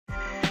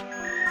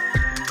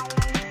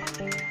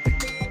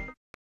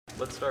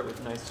let's start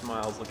with nice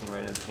smiles looking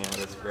right into the camera.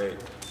 That's great.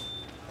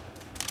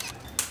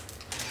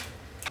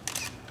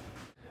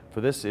 For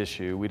this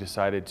issue, we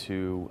decided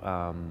to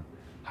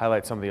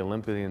highlight some of the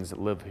Olympians that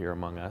live here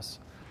among us.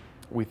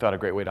 We thought a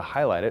great way to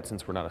highlight it,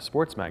 since we're not a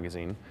sports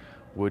magazine,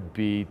 would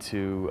be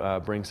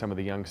to bring some of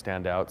the young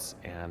standouts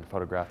and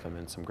photograph them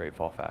in some great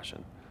fall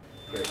fashion.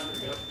 Great.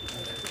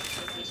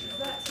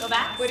 Go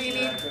back. What do you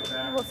need?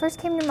 What first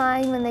came to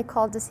mind when they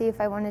called to see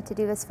if I wanted to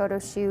do this photo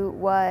shoot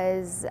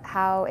was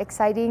how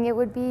exciting it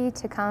would be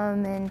to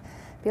come and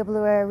be able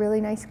to wear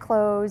really nice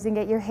clothes and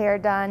get your hair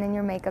done and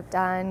your makeup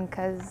done,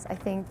 because I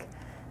think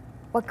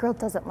what girl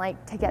doesn't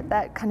like to get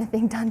that kind of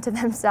thing done to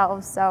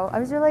themselves? So I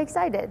was really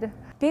excited.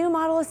 Being a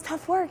model is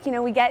tough work. You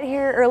know, we get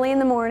here early in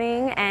the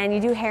morning and you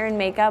do hair and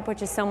makeup,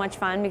 which is so much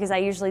fun because I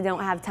usually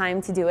don't have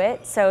time to do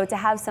it. So to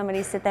have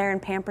somebody sit there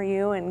and pamper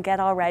you and get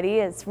all ready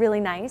is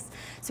really nice.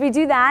 So we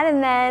do that,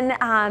 and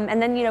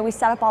then you know, we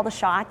set up all the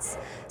shots.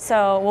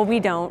 So, well, we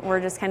don't. We're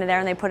just kind of there,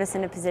 and they put us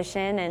into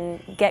position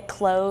and get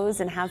clothes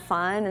and have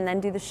fun and then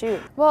do the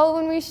shoot. Well,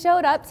 when we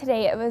showed up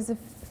today, it was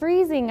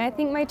freezing. I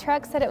think my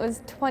truck said it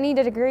was 20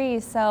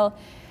 degrees, so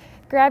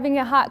grabbing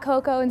a hot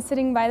cocoa and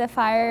sitting by the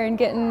fire and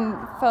getting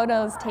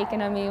photos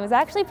taken of me was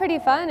actually pretty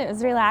fun. It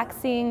was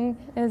relaxing.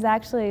 It was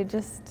actually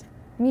just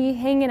me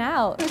hanging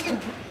out. Just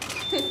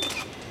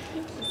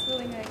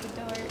feeling like a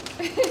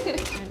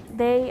dork.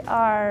 They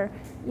are,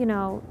 you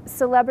know,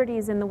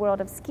 celebrities in the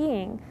world of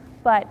skiing,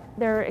 but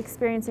they're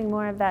experiencing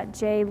more of that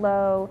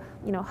J-Lo,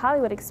 you know,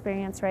 Hollywood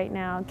experience right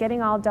now,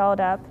 getting all dolled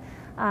up.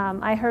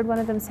 I heard one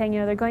of them saying, you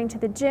know, they're going to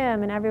the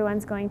gym and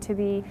everyone's going to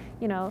be,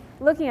 you know,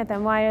 looking at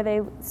them. Why are they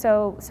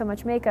so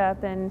much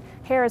makeup, and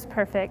hair is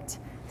perfect?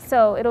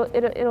 So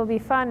it'll be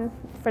fun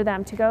for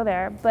them to go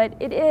there. But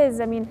it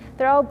is, I mean,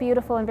 they're all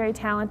beautiful and very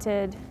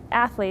talented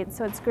athletes,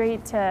 so it's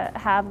great to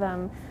have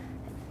them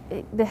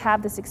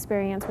have this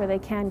experience where they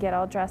can get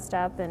all dressed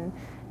up and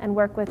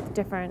work with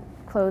different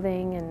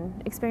clothing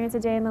and experience a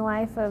day in the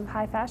life of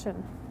high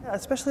fashion. Yeah,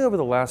 especially over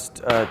the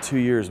last 2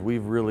 years,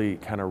 we've really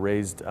kind of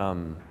raised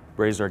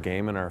our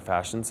game in our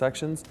fashion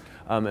sections.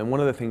 And one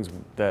of the things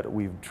that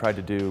we've tried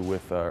to do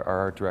with our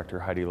art director,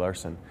 Heidi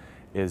Larson,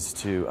 is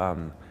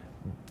to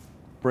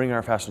bring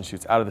our fashion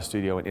shoots out of the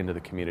studio and into the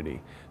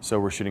community. So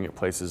we're shooting at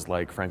places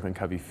like Franklin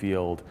Covey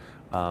Field,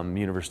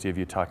 University of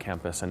Utah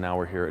campus, and now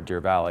we're here at Deer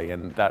Valley.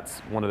 And that's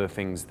one of the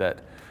things that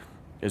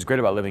is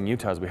great about living in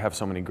Utah, is we have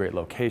so many great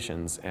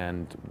locations,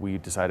 and we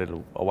decided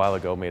a while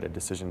ago, made a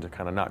decision to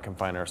kind of not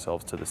confine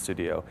ourselves to the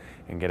studio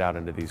and get out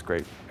into these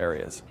great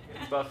areas.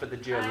 Buff at the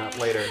gym, not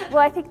later. Well,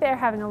 I think they're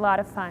having a lot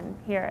of fun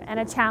here, and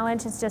a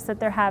challenge is just that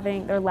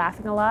they're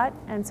laughing a lot,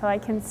 and so I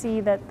can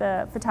see that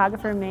the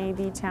photographer may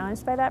be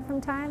challenged by that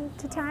from time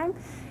to time,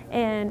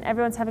 and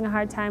everyone's having a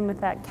hard time with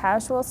that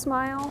casual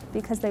smile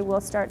because they will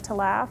start to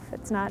laugh.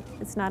 It's not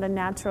a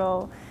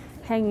natural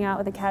hanging out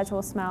with a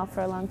casual smile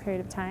for a long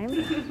period of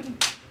time.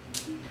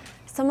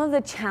 Some of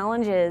the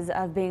challenges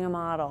of being a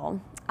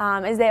model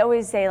is they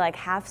always say like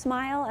half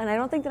smile, and I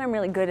don't think that I'm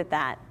really good at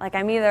that. Like,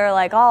 I'm either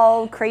like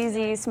all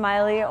crazy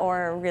smiley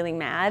or really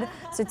mad.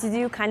 So to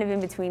do kind of in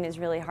between is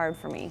really hard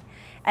for me.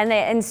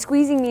 And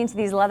squeezing me into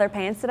these leather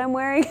pants that I'm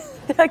wearing,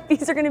 like,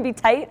 these are gonna be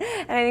tight,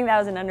 and I think that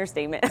was an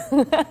understatement.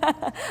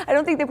 I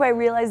don't think they quite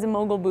realized the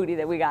mogul booty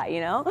that we got,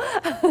 you know?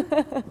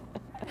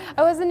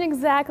 I wasn't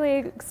exactly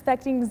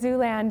expecting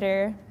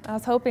Zoolander. I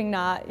was hoping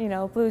not, you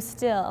know, Blue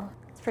Still.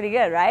 It's pretty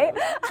good, right?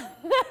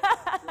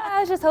 I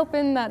was just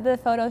hoping that the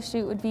photo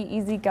shoot would be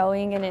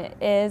easygoing, and it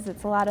is.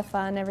 It's a lot of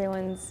fun.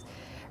 Everyone's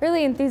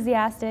really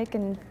enthusiastic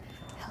and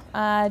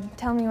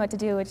telling me what to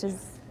do, which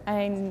is,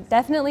 I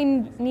definitely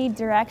need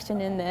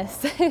direction in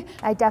this.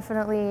 I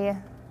definitely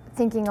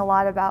thinking a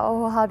lot about,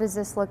 oh, how does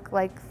this look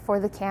like for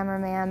the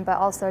cameraman, but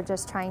also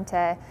just trying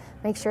to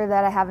make sure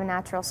that I have a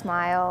natural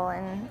smile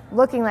and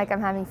looking like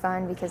I'm having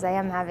fun, because I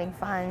am having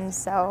fun.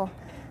 So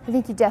I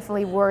think you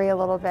definitely worry a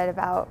little bit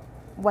about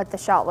what the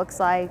shot looks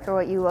like or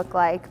what you look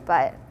like,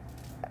 but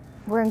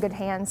we're in good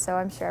hands, so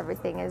I'm sure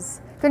everything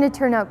is going to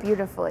turn out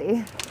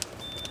beautifully.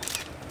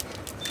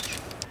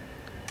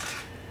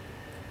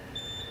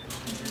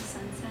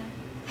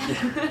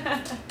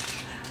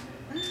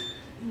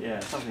 Yeah,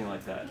 something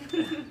like that.